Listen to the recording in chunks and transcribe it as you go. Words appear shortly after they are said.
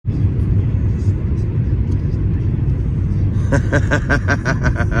We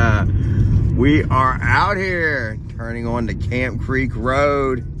are out here turning on to Camp Creek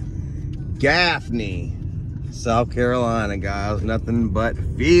Road, Gaffney, South Carolina, guys. Nothing but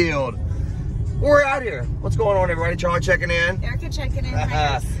field. We're out here. What's going on, everybody? Charlie checking in. Erica checking in.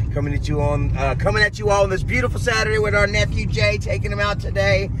 Coming at you all on this beautiful Saturday with our nephew Jay, taking him out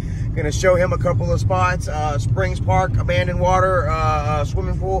today. Gonna show him a couple of spots. Springs Park, abandoned water,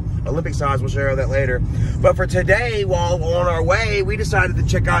 swimming pool, Olympic size. We'll share that later. But for today, while on our way, we decided to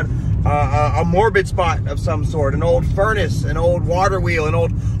check out a morbid spot of some sort, an old furnace, an old water wheel, an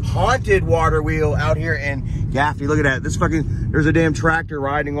old haunted water wheel out here in Gaffney. Look at that. This fucking, there's a damn tractor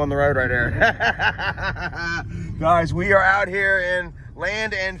riding on the road right there. Guys, we are out here in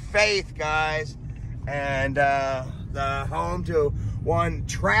Land and Faith, guys. And the home to one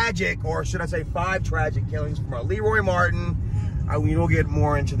tragic, or should I say 5 tragic killings from Leroy Martin. We'll get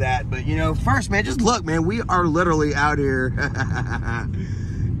more into that. But, you know, first, man, just look, man. We are literally out here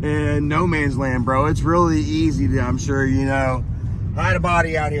in no man's land, bro. It's really easy to, I'm sure, you know, hide a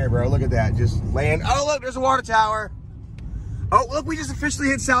body out here, bro. Look at that. Just land. Oh, look, there's a water tower. Oh, look, we just officially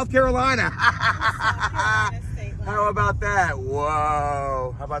hit South Carolina. How about that?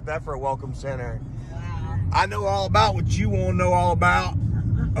 Whoa. How about that for a welcome center? Wow. I know all about what you want to know all about.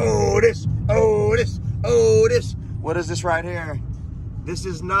 Oh, this. Oh, this. Oh, this. What is this right here? This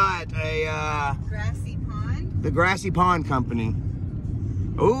is not a... Grassy Pond? The Grassy Pond Company.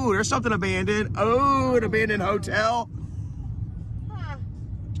 Oh, there's something abandoned. Oh, an abandoned hotel. Huh.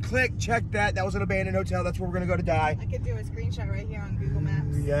 Click, check that. That was an abandoned hotel. That's where we're going to go to die. I could do a screenshot right here on Google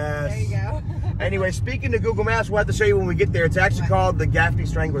Maps. Yes. There you go. Anyway, speaking of Google Maps, we'll have to show you when we get there. It's actually called the Gaffney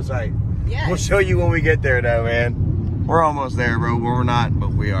Strangler Site. Yes. We'll show you when we get there, though, man. We're almost there, bro. We're not, but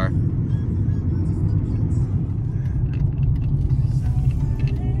we are.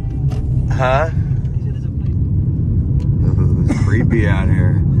 Huh? Ooh, it's creepy out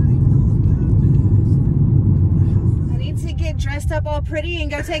here. I need to get dressed up all pretty and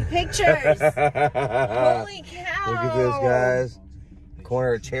go take pictures. Holy cow. Look at this, guys.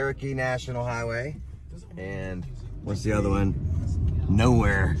 Corner of Cherokee National Highway. And what's the other one?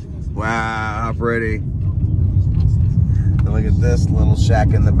 Nowhere. Wow, how pretty. And look at this little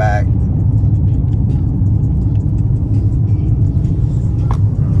shack in the back.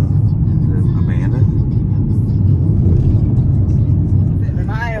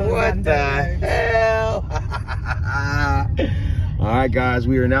 What the hell? All right, guys,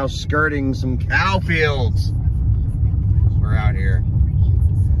 we are now skirting some cow fields. We're out here.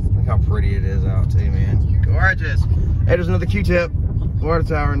 Look how pretty it is out too, man. Gorgeous. Hey, there's another Q-tip. Water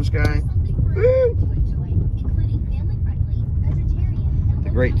tower in the sky. Woo! The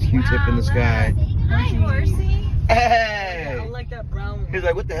great Q-tip in the sky. Hi, horsey. Hey! I like that brown one. He's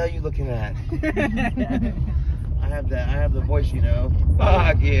like, what the hell are you looking at? I have the voice, you know.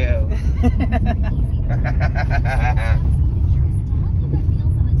 Fuck you.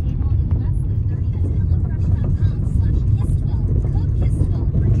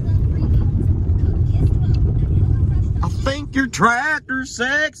 I think your tractor's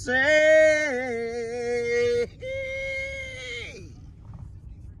sexy.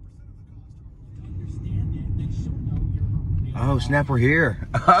 Oh, snap, we're here.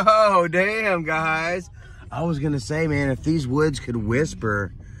 Oh, damn, guys. I was gonna say, man, if these woods could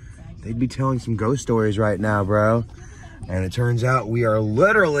whisper, they'd be telling some ghost stories right now, bro. And it turns out we are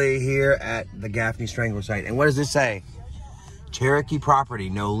literally here at the Gaffney Strangler Site. And what does this say? Cherokee property,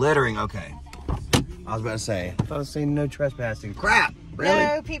 no littering. Okay. I was about to say, I thought I was saying no trespassing. Crap, really?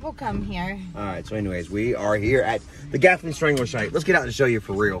 No, people come here. All right, so anyways, we are here at the Gaffney Strangler Site. Let's get out and show you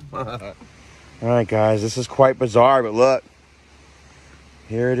for real. All right, guys, this is quite bizarre, but look.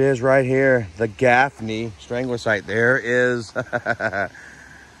 Here it is right here, the Gaffney Strangler Site. There is the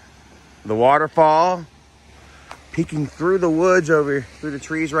waterfall. Peeking through the woods over, through the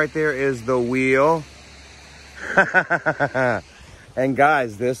trees right there is the wheel. And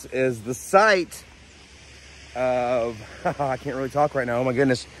guys, this is the site of, I can't really talk right now. Oh my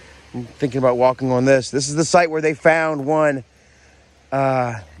goodness, I'm thinking about walking on this. This is the site where they found one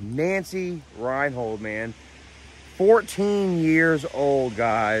Nancy Reinhold, man. 14 years old,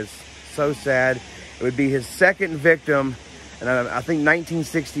 guys. So sad. It would be his second victim, and I think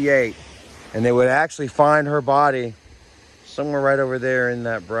 1968. And they would actually find her body somewhere right over there in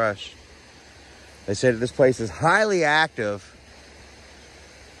that brush. They said that this place is highly active.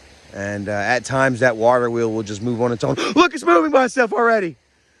 And at times that water wheel will just move on its own. Look, it's moving by itself already.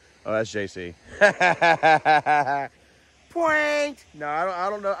 Oh, that's JC. Point. No, I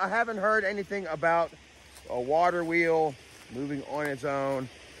don't know. I haven't heard anything about a water wheel moving on its own.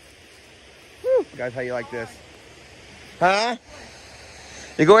 Whew. Guys, how you like this? Huh?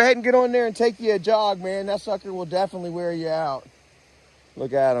 You go ahead and get on there and take you a jog, man. That sucker will definitely wear you out.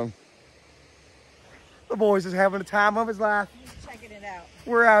 Look at him. The boys is having the time of his life. He's checking it out.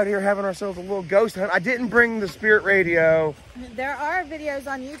 We're out here having ourselves a little ghost hunt. I didn't bring the spirit radio. There are videos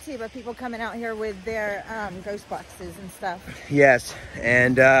on YouTube of people coming out here with their ghost boxes and stuff. Yes,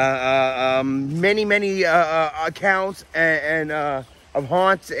 and many accounts and of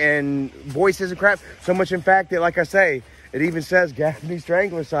haunts and voices and crap. So much, in fact, that, like I say, it even says Gaffney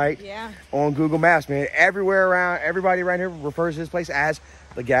STRANGLER SITE on Google Maps, man. Everywhere around, everybody around here refers to this place as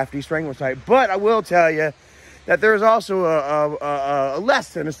the Gaffney STRANGLER SITE. But I will tell you that there's also a less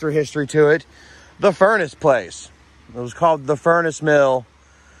sinister history to it. The furnace place. It was called the Furnace Mill,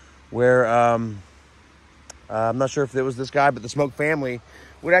 where I'm not sure if it was this guy, but the Smoke family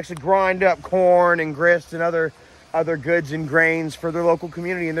would actually grind up corn and grist and other goods and grains for their local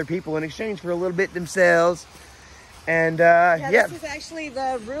community and their people in exchange for a little bit themselves. And this is actually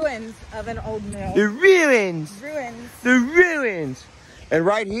the ruins of an old mill. The ruins. Ruins. The ruins. And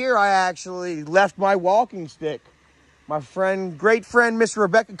right here, I actually left my walking stick. My friend, great friend, Miss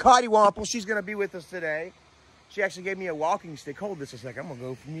Rebecca Cottywomple, she's going to be with us today. She actually gave me a walking stick. Hold this a second. I'm going to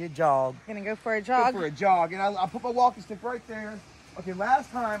go for me a jog. Gonna go for a jog? Go for a jog. And I put my walking stick right there. Okay,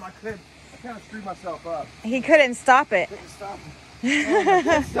 last time I kind of screwed myself up. He couldn't stop it. Couldn't stop it. Oh, I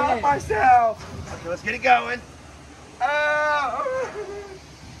can't stop myself. Okay, let's get it going. All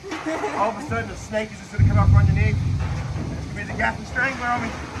of a sudden, the snake is just going to come out from underneath. It's going to be the Gaffney Strangler on me.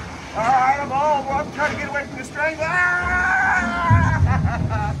 All right, I'm on. Well, I'm trying to get away from the strangler.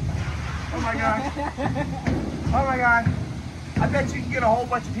 Oh, my God. Oh, my God. I bet you can get a whole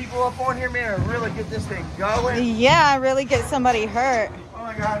bunch of people up on here, man, and really get this thing going. Yeah, really get somebody hurt. Oh,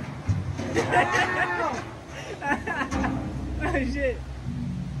 my God. Oh, shit.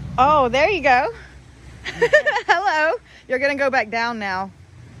 Oh, there you go. Hello. You're going to go back down now.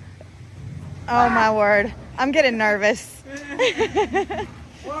 Oh, my word. I'm getting nervous.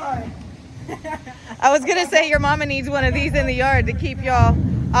 Why? I was going to say your mama needs one of these in the yard to keep y'all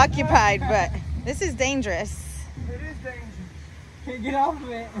occupied, but this is dangerous. It is dangerous. Can't get off of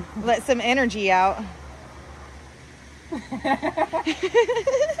it. Let some energy out.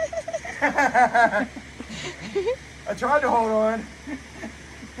 I tried to hold on.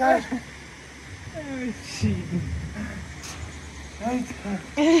 Guys.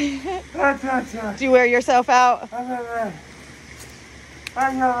 Do you wear yourself out?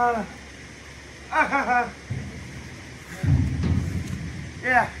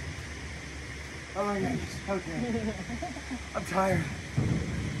 Yeah. Oh my goodness. Okay. I'm tired.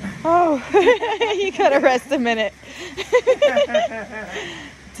 Oh, you gotta rest a minute.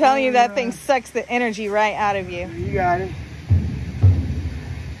 Telling you that thing sucks the energy right out of you. You got it.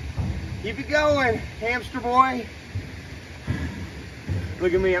 Keep it going, hamster boy.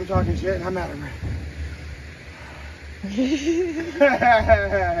 Look at me, I'm talking shit. I'm out of breath.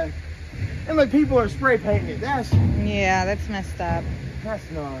 And like people are spray painting it. Yeah, that's messed up. That's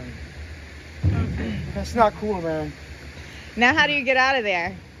not cool, man. Now how do you get out of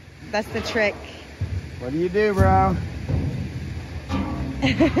there? That's the trick. What do you do, bro?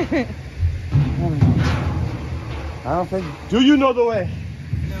 I don't think. Do you know the way?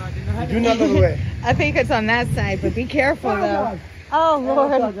 No, I do not. You do not know the way. I think it's on that side, but be careful though. God. Oh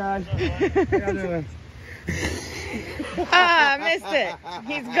Lord. What's up, guys? How y'all doing? Ah, I missed it.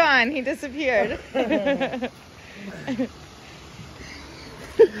 He's gone. He disappeared.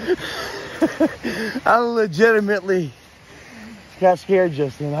 I legitimately got scared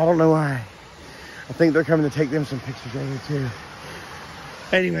just then. I don't know why. I think they're coming to take them some pictures over too.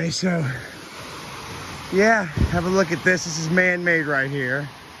 Anyway, so yeah, have a look at this. This is man-made right here.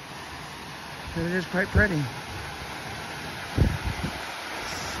 And it is quite pretty.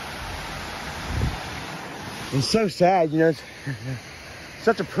 It's so sad, you know, it's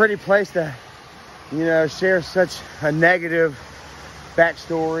such a pretty place to, you know, share such a negative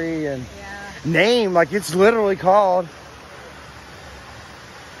backstory and name. Like, it's literally called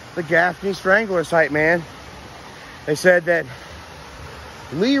the Gaffney STRANGLER SITE, man. They said that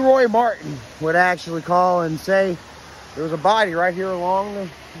Leroy Martin would actually call and say there was a body right here along the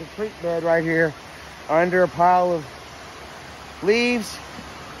creek bed right here under a pile of leaves,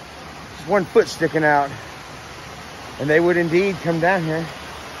 just one foot sticking out. And they would indeed come down here,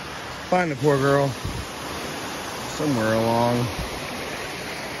 find the poor girl somewhere along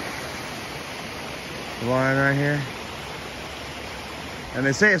the line right here. And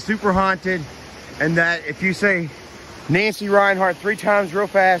they say it's super haunted, and that if you say Nancy Reinhardt 3 times real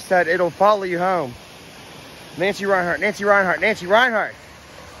fast, that it'll follow you home. Nancy Reinhardt, Nancy Reinhardt, Nancy Reinhardt.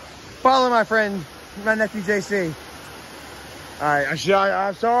 Follow my friend, my nephew JC. All right,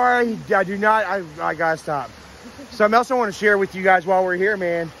 I'm sorry. I do not. I gotta stop. Something else I want to share with you guys while we're here,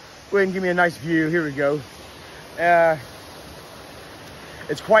 man. Go ahead and give me a nice view. Here we go.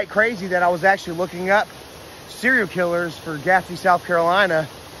 It's quite crazy that I was actually looking up serial killers for Gaffney, South Carolina.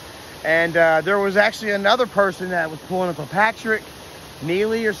 And there was actually another person that was pulling up a Patrick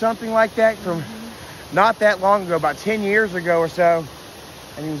Neely or something like that from not that long ago, about 10 years ago or so.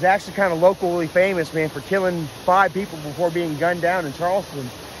 And he was actually kind of locally famous, man, for killing 5 people before being gunned down in Charleston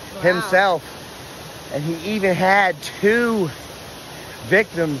himself. And he even had 2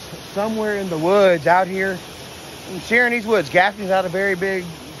 victims somewhere in the woods out here in sharing these woods. Gaffney's not a very big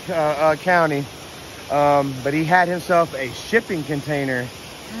county, but he had himself a shipping container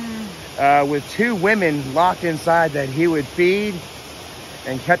with 2 women locked inside that he would feed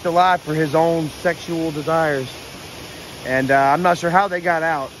and kept alive for his own sexual desires. And I'm not sure how they got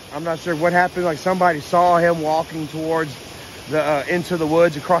out. I'm not sure what happened. Like somebody saw him walking towards the into the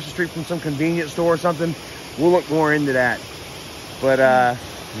woods across the street from some convenience store or something. We'll look more into that. But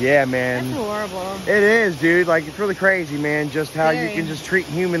yeah, man. That's horrible. It is, dude. Like, it's really crazy, man. Just how Very. you can just treat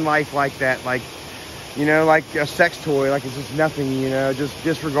human life like that. Like, you know, like a sex toy. Like it's just nothing, you know. Just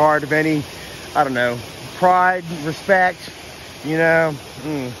disregard of any, I don't know, pride, respect, you know.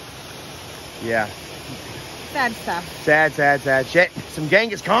 Yeah. Sad stuff. Sad shit. Some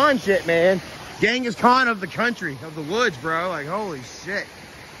Genghis Khan shit, man. Genghis Khan of the country, of the woods, bro. Like, holy shit.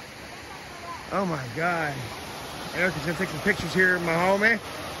 Oh my God. Erica's gonna take some pictures here of my homie.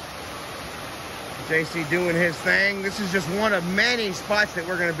 JC doing his thing. This is just one of many spots that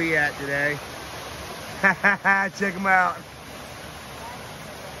we're gonna be at today. Check them out.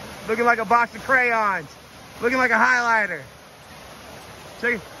 Looking like a box of crayons. Looking like a highlighter.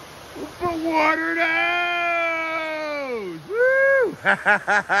 Check it. The water nose! Woo!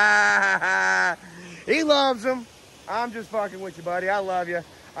 He loves them. I'm just fucking with you, buddy. I love you.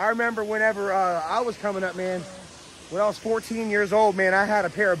 I remember whenever I was coming up, man, when I was 14 years old, man, I had a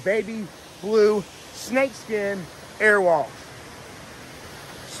pair of baby blue snakeskin Airwalks.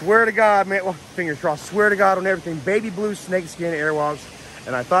 Swear to God, man, well, fingers crossed, swear to God on everything, baby blue snakeskin Airwalks.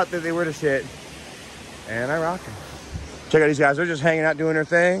 And I thought that they were the shit. And I rock them. Check out these guys. They're just hanging out doing their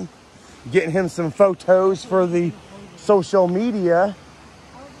thing. Getting him some photos for the social media. I was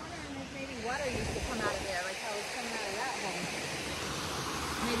wondering if maybe water used to come out of there, like how it's coming out of that hole.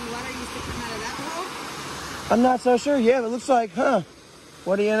 Maybe water used to come out of that hole? I'm not so sure. Yeah, it looks like, huh?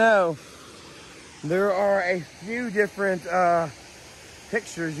 What do you know? There are a few different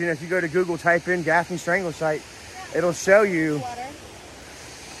pictures. You know, if you go to Google, type in Gaffney Strangler Site, it'll show you. Water.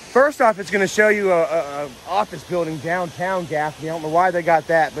 First off, it's going to show you a office building downtown Gaffney. I don't know why they got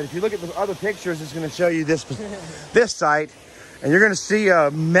that, but if you look at the other pictures, it's going to show you this site, and you're going to see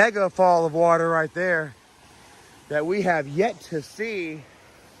a mega fall of water right there that we have yet to see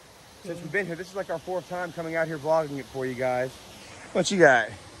since we've been here. This is like our 4th time coming out here vlogging it for you guys. What you got?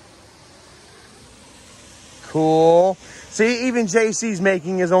 Cool. See, even JC's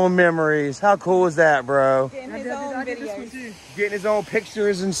making his own memories. How cool is that, bro? Getting his own videos. Getting his own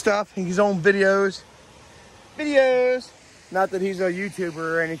pictures and stuff, his own videos. Not that he's a YouTuber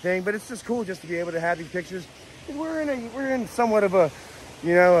or anything, but it's just cool just to be able to have these pictures. We're in somewhat of a,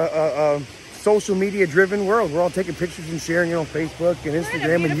 you know, a social media driven world. We're all taking pictures and sharing it on Facebook and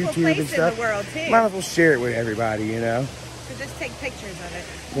Instagram and YouTube and stuff. In the world too. Might as well share it with everybody, you know. So just take pictures of it.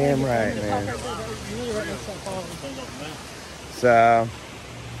 Damn right, man. So,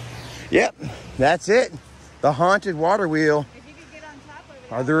 yep, that's it. The Haunted Waterwheel. If you could get on top of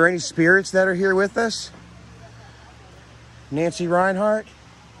it. Are there any spirits that are here with us? Nancy Reinhardt?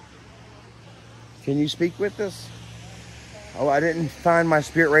 Can you speak with us? Oh, I didn't find my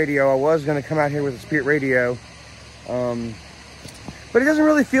spirit radio. I was going to come out here with a spirit radio. But it doesn't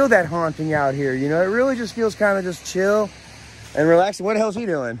really feel that haunting out here. You know, it really just feels kind of just chill and relaxing. What the hell's he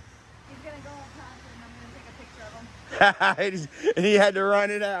doing? He's going to go on top and I'm going to take a picture of him. And he had to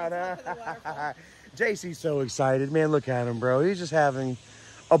run it out, huh? JC's so excited. Man, look at him, bro. He's just having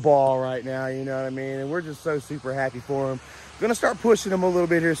a ball right now, you know what I mean? And we're just so super happy for him. Gonna start pushing him a little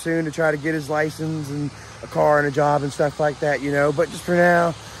bit here soon to try to get his license and a car and a job and stuff like that, you know. But just for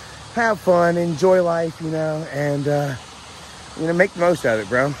now, have fun, enjoy life, you know, and, you know, make the most of it,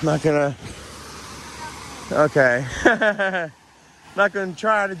 bro. I'm not gonna... Okay. Not gonna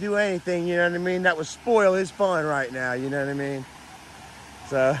try to do anything, you know what I mean, that would spoil his fun right now, you know what I mean?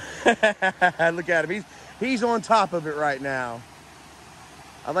 So, look at him. He's on top of it right now.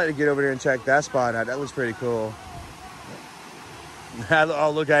 I'd like to get over there and check that spot out. That looks pretty cool.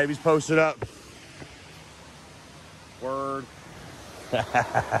 Oh, look at him. He's posted up. Word.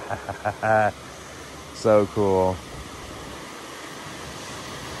 So cool.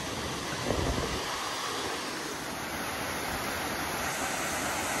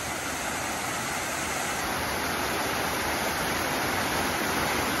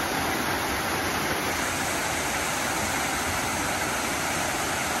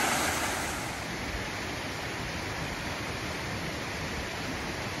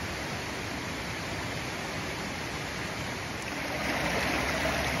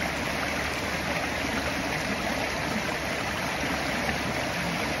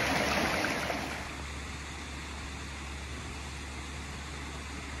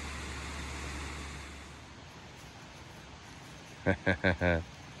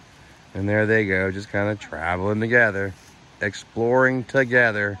 And there they go, just kind of traveling together, exploring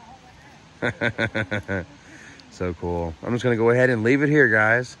together. So cool. I'm just gonna go ahead and leave it here,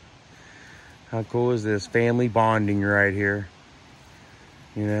 guys. How cool is this? Family bonding right here.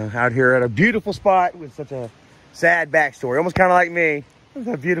 You know, out here at a beautiful spot with such a sad backstory. Almost kind of like me.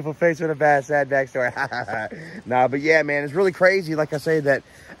 A beautiful face with a bad, sad backstory. Nah, but yeah, man, it's really crazy. Like I say, that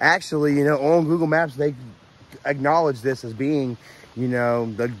actually, you know, on Google Maps, they acknowledge this as being, you know,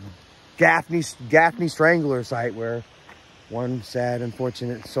 the Gaffney Strangler site, where one sad,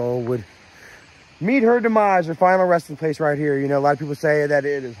 unfortunate soul would meet her demise, her final resting place right here. You know, a lot of people say that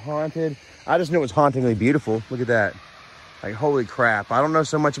it is haunted. I just know it's hauntingly beautiful. Look at that. Like, holy crap. I don't know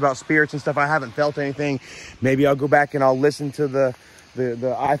so much about spirits and stuff. I haven't felt anything. Maybe I'll go back and I'll listen to the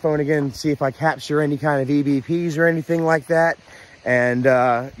iPhone again and see if I capture any kind of EVPs or anything like that. And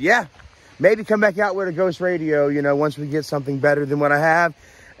yeah, maybe come back out with a ghost radio, you know, once we get something better than what I have.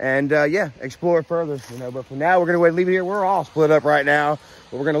 And yeah, explore further, you know. But for now, we're going to go ahead and leave it here. We're all split up right now,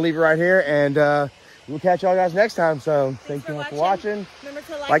 but we're going to leave it right here. And we'll catch y'all guys next time. So thank you for watching. Remember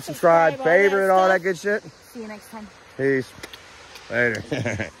to Like, subscribe, favorite, all that good shit. See you next time. Peace. Later.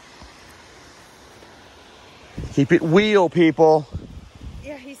 Keep it wheel, people.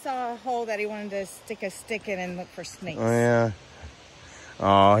 Yeah, he saw a hole that he wanted to stick a stick in and look for snakes. Oh, yeah.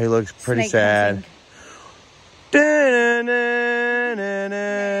 Oh, he looks pretty Snake sad. hunting. Da-na-na-na-na.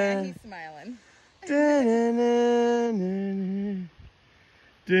 Yeah, he's smiling. Da-na-na-na-na.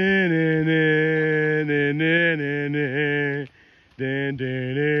 Da-na-na-na-na-na.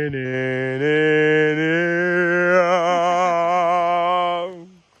 Da-na-na-na-na-na.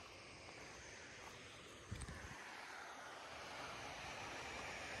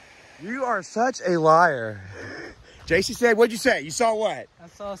 You are such a liar. JC said, what'd you say? You saw what? I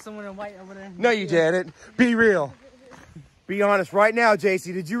saw someone in white over there. No, you didn't. Be real. Be honest right now,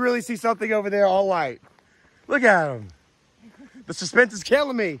 JC. Did you really see something over there all white? Look at him. The suspense is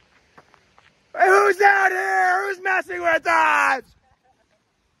killing me. Hey, who's out here? Who's messing with us?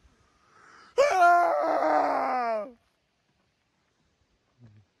 Ah!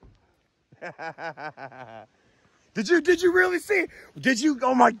 Did you really see? Did you?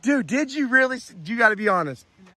 Oh my dude, did you really see? You got to be honest.